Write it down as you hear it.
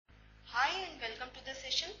welcome to the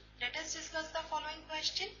session. Let us discuss the following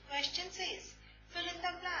question. Question says, fill in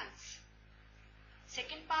the blanks.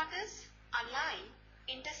 Second part is, a line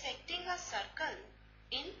intersecting a circle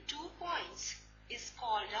in 2 points is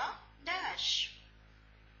called a dash.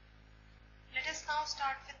 Let us now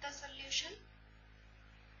start with the solution.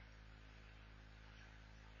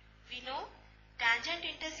 We know tangent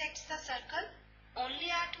intersects the circle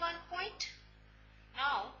only at one point.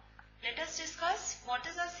 Now, let us discuss what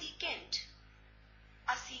is a secant.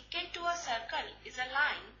 A secant to a circle is a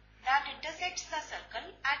line that intersects the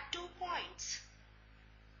circle at 2 points.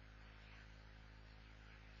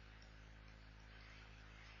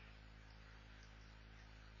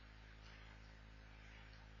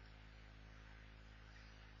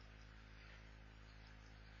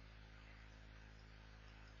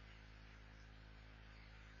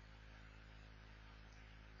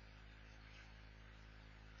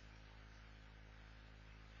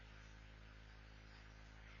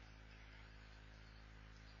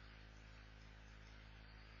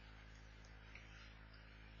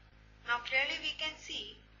 Now clearly we can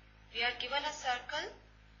see we are given a circle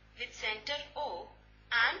with center O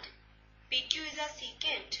and PQ is a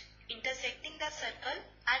secant intersecting the circle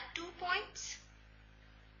at 2 points.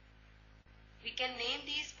 We can name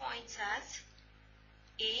these points as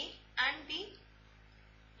A and B.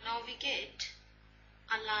 Now we get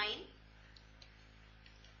a line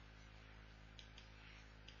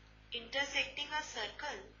intersecting a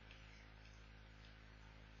circle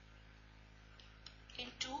in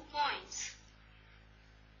 2 points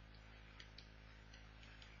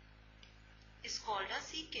is called a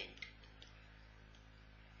secant.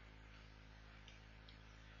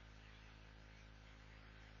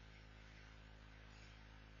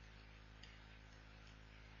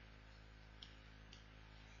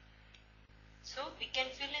 So we can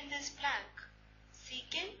fill in this blank.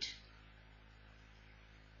 Secant.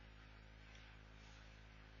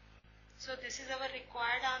 So this is our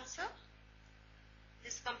required answer.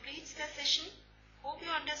 This completes the session. Hope you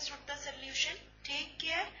understood the solution. Take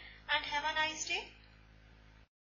care and have a nice day.